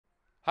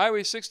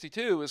Highway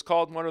 62 is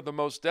called one of the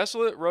most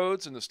desolate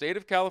roads in the state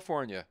of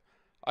California.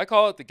 I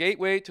call it the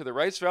gateway to the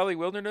Rice Valley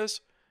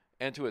Wilderness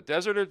and to a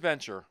desert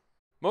adventure.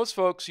 Most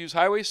folks use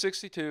Highway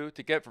 62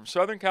 to get from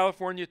Southern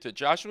California to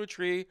Joshua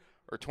Tree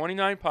or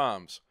 29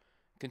 Palms.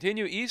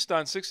 Continue east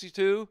on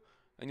 62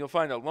 and you'll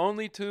find a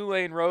lonely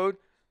two-lane road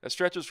that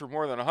stretches for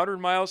more than 100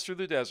 miles through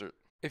the desert.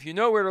 If you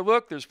know where to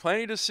look, there's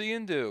plenty to see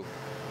and do.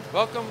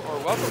 Welcome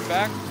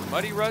back to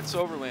Muddy Ruttzz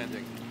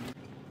Overlanding.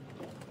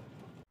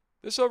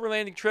 This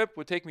overlanding trip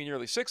would take me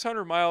nearly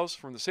 600 miles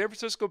from the San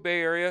Francisco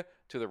Bay Area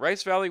to the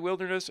Rice Valley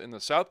Wilderness in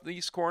the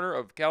southeast corner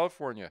of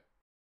California.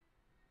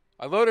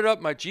 I loaded up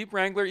my Jeep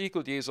Wrangler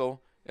Ecodiesel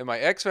and my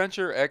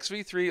Xventure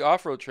XV3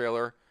 off-road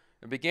trailer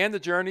and began the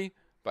journey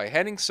by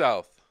heading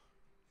south.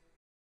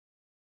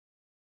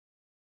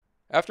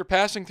 After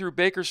passing through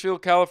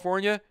Bakersfield,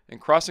 California and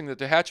crossing the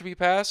Tehachapi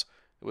Pass,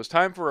 it was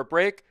time for a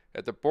break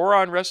at the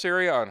Boron Rest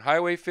Area on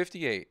Highway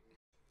 58.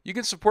 You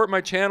can support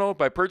my channel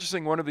by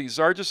purchasing one of these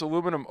Zarges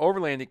aluminum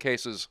overlanding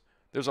cases.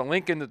 There's a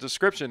link in the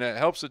description that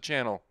helps the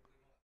channel.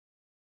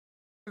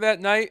 That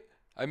night,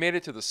 I made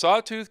it to the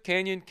Sawtooth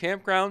Canyon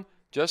Campground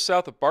just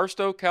south of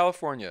Barstow,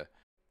 California.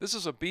 This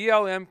is a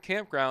BLM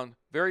campground,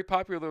 very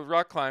popular with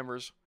rock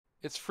climbers.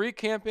 It's free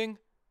camping,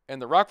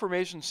 and the rock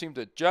formations seem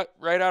to jut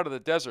right out of the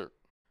desert.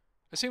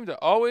 I seem to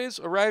always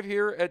arrive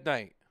here at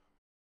night.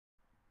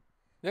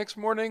 Next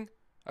morning,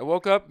 I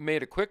woke up and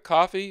made a quick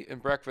coffee and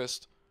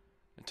breakfast,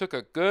 and took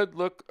a good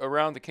look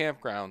around the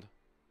campground.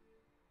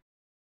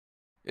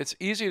 It's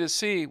easy to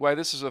see why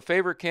this is a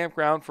favorite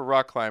campground for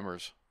rock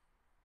climbers.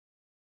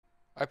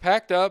 I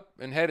packed up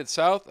and headed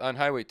south on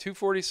Highway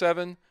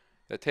 247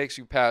 that takes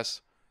you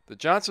past the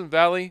Johnson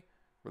Valley,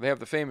 where they have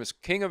the famous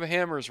King of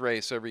Hammers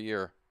race every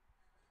year.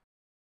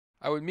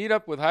 I would meet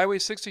up with Highway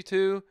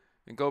 62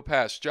 and go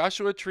past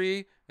Joshua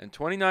Tree and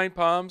 29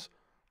 Palms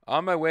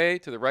on my way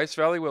to the Rice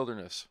Valley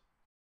Wilderness.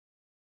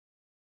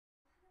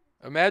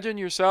 Imagine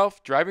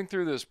yourself driving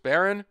through this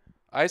barren,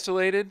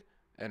 isolated,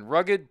 and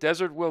rugged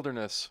desert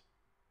wilderness.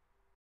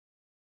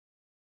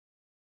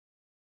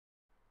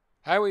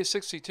 Highway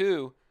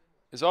 62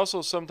 is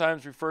also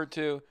sometimes referred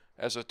to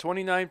as a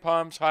 29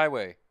 Palms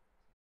Highway.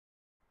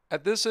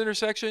 At this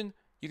intersection,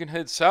 you can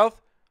head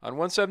south on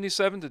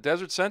 177 to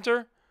Desert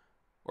Center,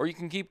 or you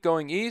can keep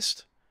going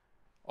east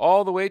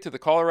all the way to the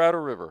Colorado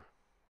River.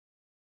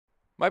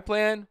 My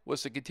plan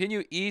was to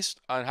continue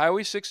east on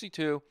Highway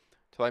 62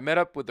 till I met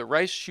up with the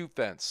Rice Chute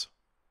Fence.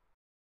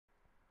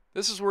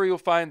 This is where you'll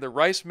find the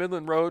Rice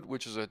Midland Road,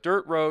 which is a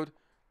dirt road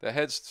that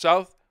heads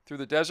south through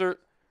the desert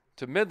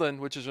to Midland,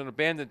 which is an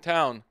abandoned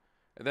town,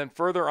 and then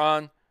further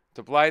on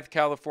to Blythe,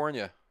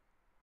 California.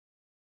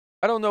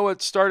 I don't know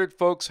what started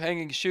folks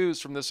hanging shoes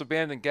from this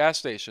abandoned gas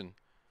station,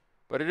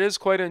 but it is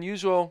quite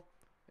unusual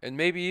and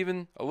maybe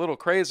even a little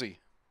crazy.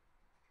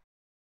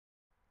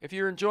 If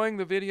you're enjoying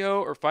the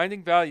video or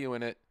finding value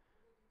in it,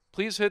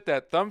 please hit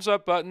that thumbs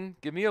up button,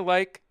 give me a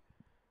like,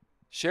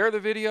 share the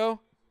video,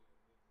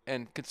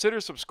 and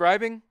consider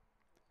subscribing.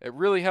 It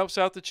really helps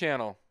out the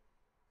channel.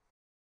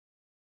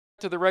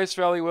 To the Rice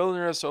Valley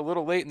Wilderness a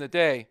little late in the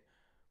day,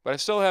 but I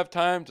still have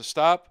time to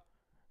stop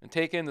and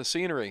take in the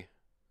scenery.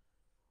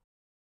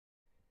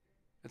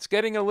 It's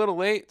getting a little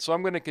late, so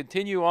I'm going to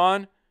continue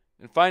on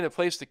and find a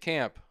place to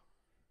camp.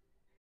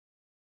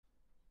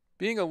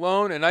 Being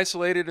alone and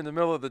isolated in the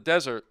middle of the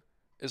desert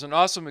is an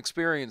awesome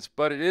experience,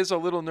 but it is a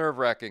little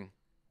nerve-wracking.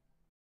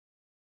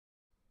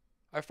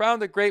 I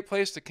found a great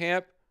place to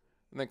camp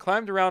and then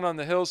climbed around on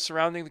the hills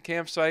surrounding the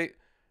campsite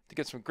to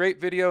get some great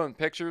video and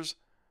pictures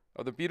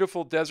of the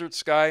beautiful desert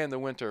sky in the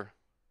winter.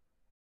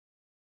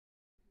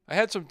 I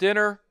had some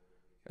dinner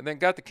and then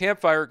got the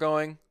campfire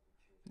going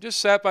and just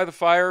sat by the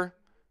fire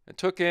and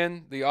took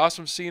in the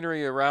awesome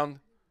scenery around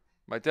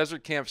my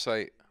desert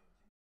campsite.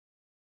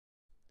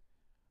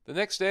 The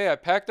next day I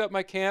packed up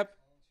my camp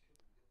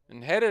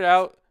and headed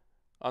out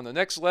on the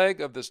next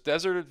leg of this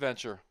desert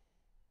adventure.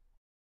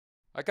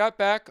 I got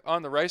back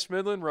on the Rice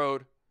Midland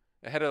Road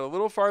and headed a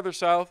little farther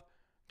south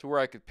to where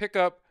I could pick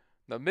up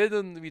the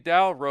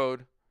Midland-Vidal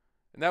Road,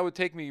 and that would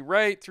take me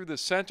right through the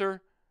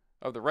center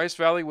of the Rice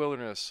Valley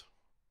Wilderness.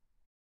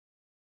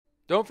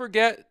 Don't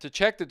forget to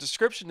check the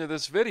description of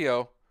this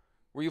video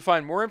where you'll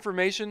find more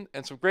information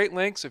and some great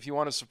links if you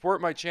want to support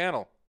my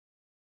channel.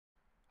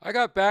 I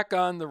got back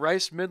on the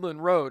Rice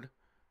Midland Road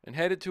and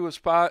headed to a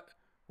spot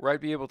where I'd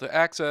be able to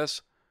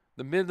access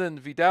the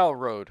Midland-Vidal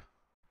Road.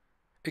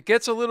 It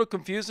gets a little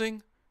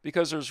confusing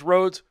because there's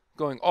roads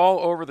going all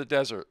over the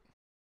desert.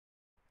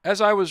 As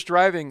I was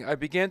driving, I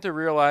began to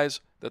realize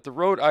that the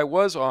road I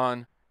was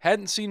on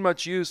hadn't seen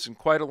much use in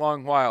quite a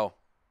long while.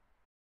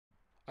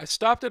 I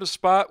stopped at a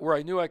spot where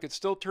I knew I could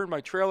still turn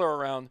my trailer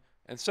around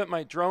and sent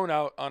my drone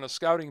out on a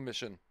scouting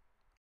mission.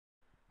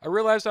 I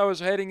realized I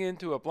was heading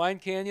into a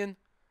blind canyon,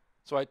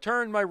 so I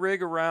turned my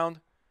rig around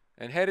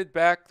and headed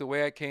back the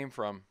way I came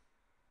from.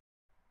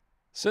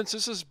 Since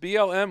this is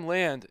BLM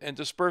land and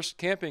dispersed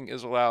camping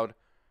is allowed,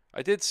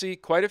 I did see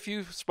quite a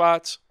few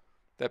spots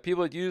that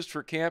people had used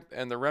for camp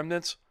and the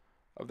remnants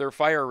of their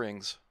fire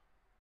rings.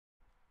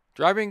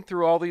 Driving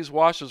through all these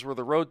washes where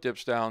the road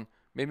dips down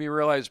made me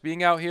realize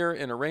being out here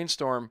in a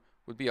rainstorm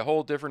would be a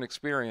whole different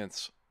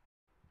experience.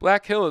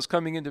 Black Hill is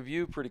coming into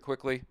view pretty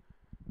quickly.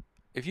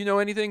 If you know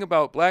anything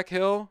about Black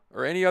Hill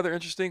or any other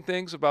interesting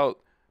things about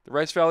the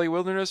Rice Valley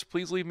Wilderness,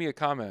 please leave me a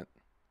comment.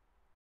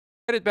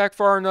 I headed back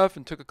far enough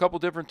and took a couple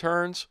different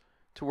turns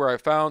to where I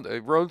found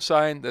a road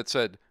sign that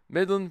said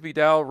Midland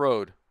Vidal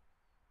Road.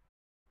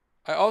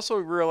 I also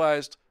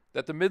realized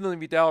that the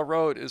Midland Vidal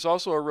Road is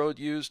also a road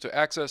used to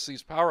access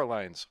these power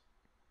lines.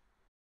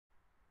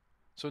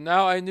 So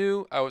now I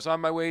knew I was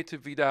on my way to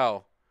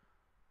Vidal.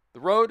 The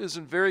road is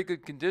in very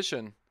good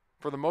condition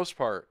for the most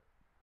part.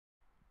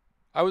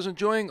 I was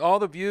enjoying all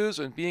the views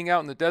and being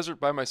out in the desert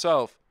by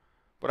myself,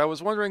 but I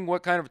was wondering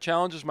what kind of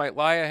challenges might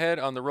lie ahead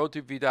on the road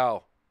to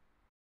Vidal.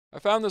 I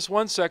found this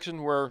one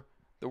section where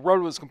the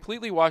road was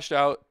completely washed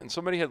out and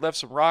somebody had left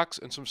some rocks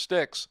and some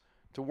sticks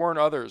to warn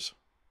others.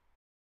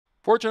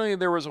 Fortunately,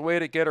 there was a way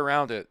to get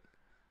around it.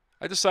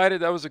 I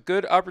decided that was a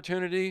good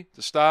opportunity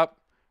to stop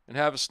and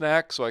have a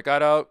snack, so I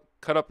got out,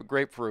 cut up a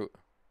grapefruit.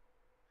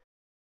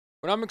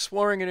 When I'm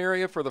exploring an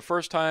area for the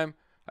first time,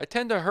 I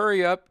tend to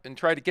hurry up and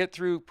try to get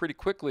through pretty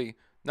quickly,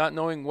 not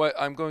knowing what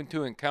I'm going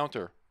to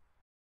encounter.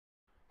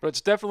 But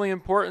it's definitely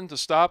important to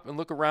stop and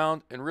look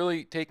around and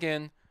really take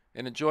in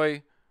and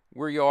enjoy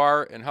where you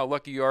are and how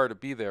lucky you are to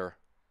be there.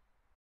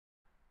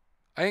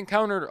 I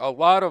encountered a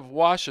lot of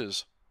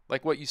washes,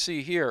 like what you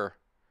see here.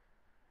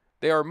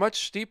 They are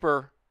much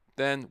steeper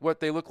than what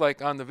they look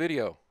like on the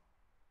video.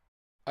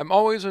 I'm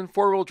always in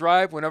four-wheel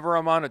drive whenever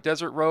I'm on a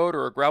desert road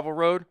or a gravel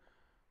road,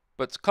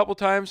 but a couple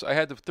times I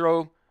had to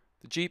throw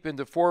the Jeep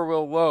into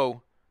four-wheel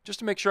low just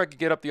to make sure I could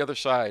get up the other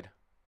side.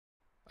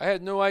 I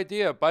had no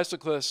idea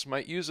bicyclists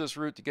might use this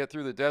route to get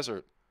through the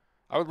desert.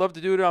 I would love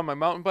to do it on my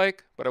mountain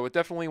bike, but I would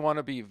definitely want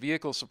to be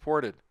vehicle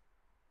supported.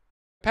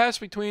 I passed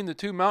between the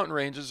two mountain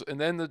ranges and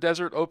then the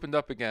desert opened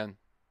up again.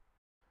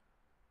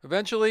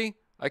 Eventually,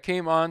 I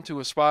came on to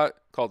a spot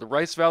called the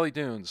Rice Valley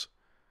Dunes.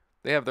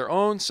 They have their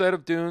own set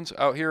of dunes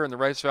out here in the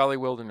Rice Valley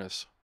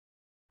Wilderness.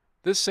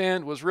 This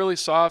sand was really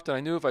soft and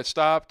I knew if I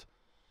stopped,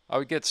 I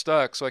would get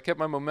stuck, so I kept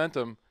my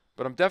momentum,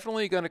 but I'm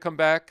definitely going to come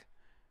back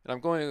and I'm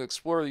going to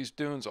explore these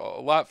dunes a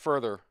lot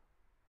further.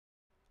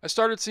 I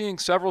started seeing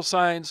several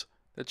signs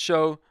that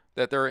show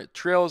that there are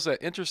trails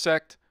that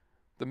intersect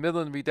the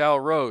Midland Vidal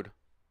Road.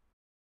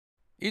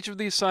 Each of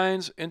these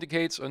signs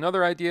indicates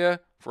another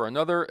idea for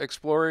another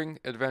exploring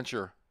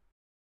adventure.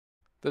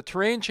 The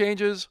terrain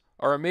changes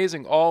are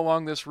amazing all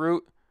along this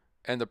route,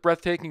 and the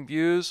breathtaking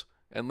views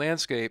and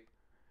landscape,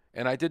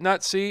 and I did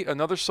not see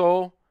another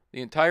soul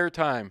the entire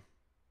time.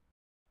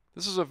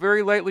 This is a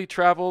very lightly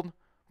traveled,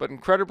 but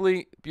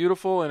incredibly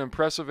beautiful and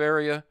impressive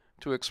area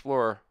to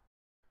explore.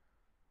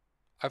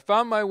 I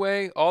found my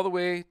way all the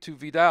way to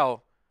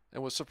Vidal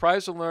and was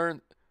surprised to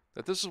learn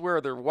that this is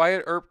where their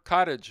Wyatt Earp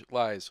cottage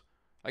lies.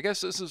 I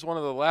guess this is one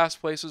of the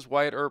last places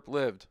Wyatt Earp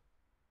lived.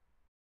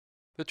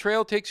 The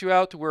trail takes you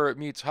out to where it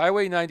meets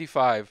Highway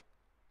 95,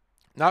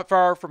 not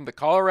far from the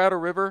Colorado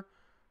River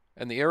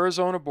and the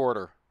Arizona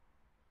border.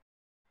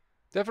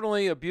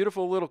 Definitely a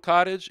beautiful little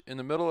cottage in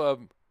the middle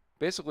of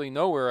basically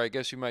nowhere, I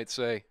guess you might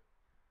say.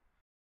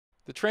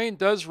 The train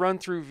does run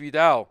through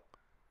Vidal.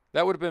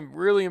 That would have been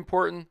really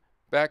important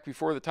back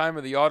before the time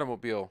of the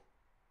automobile.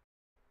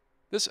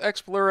 This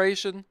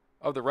exploration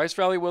of the Rice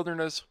Valley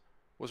Wilderness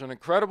was an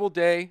incredible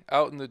day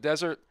out in the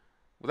desert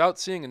without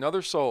seeing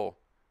another soul,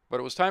 but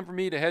it was time for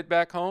me to head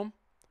back home.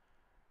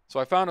 So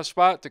I found a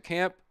spot to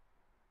camp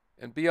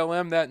and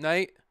BLM that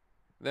night.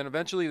 Then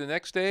eventually the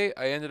next day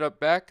I ended up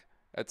back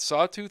at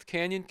Sawtooth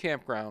Canyon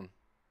Campground.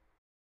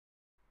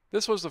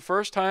 This was the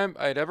first time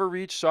I had ever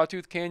reached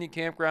Sawtooth Canyon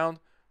Campground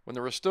when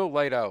there was still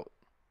light out.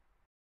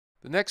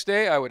 The next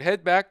day I would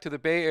head back to the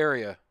Bay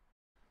Area.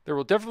 There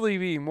will definitely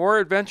be more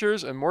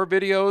adventures and more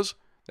videos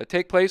that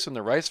take place in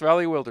the Rice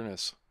Valley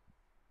Wilderness.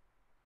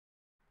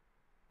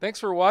 Thanks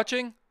for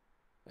watching.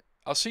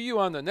 I'll see you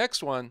on the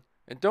next one,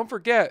 and don't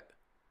forget,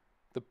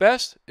 the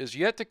best is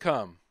yet to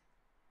come.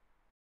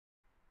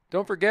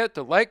 Don't forget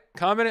to like,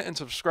 comment, and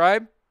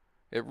subscribe.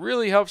 It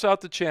really helps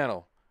out the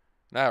channel.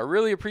 And I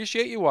really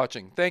appreciate you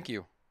watching. Thank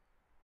you.